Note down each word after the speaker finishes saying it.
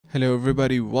Hello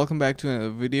everybody, welcome back to another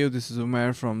video. This is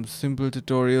Umar from Simple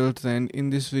Tutorials, and in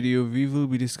this video we will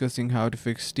be discussing how to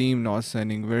fix Steam not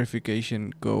sending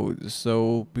verification codes.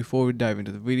 So before we dive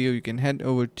into the video, you can head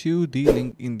over to the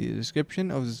link in the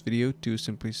description of this video to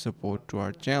simply support to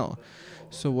our channel.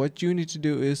 So what you need to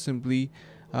do is simply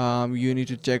you need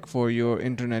to check for your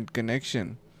internet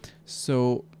connection.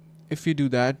 So if you do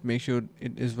that, make sure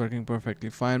it is working perfectly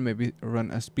fine. Maybe run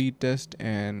a speed test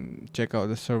and check out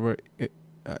the server.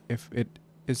 If it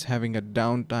is having a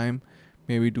downtime,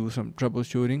 maybe do some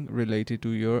troubleshooting related to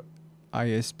your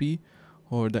ISP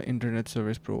or the internet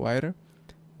service provider.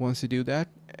 Once you do that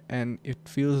and it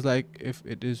feels like if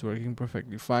it is working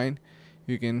perfectly fine,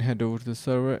 you can head over to the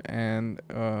server and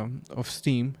of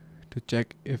Steam to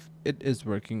check if it is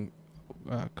working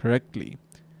correctly.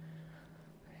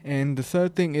 And the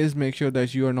third thing is make sure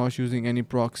that you are not using any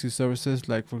proxy services,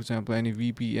 like for example any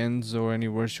VPNs or any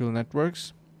virtual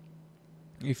networks.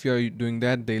 If you are doing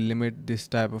that, they limit this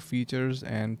type of features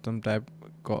and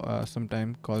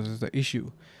sometimes causes the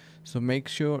issue. So make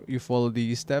sure you follow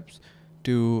these steps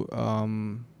to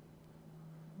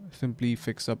simply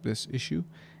fix up this issue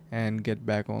and get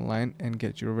back online and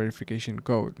get your verification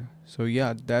code. So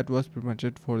yeah, that was pretty much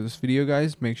it for this video,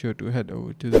 guys. Make sure to head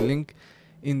over to the link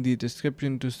in the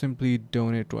description to simply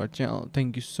donate to our channel.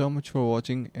 Thank you so much for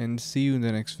watching and see you in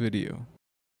the next video.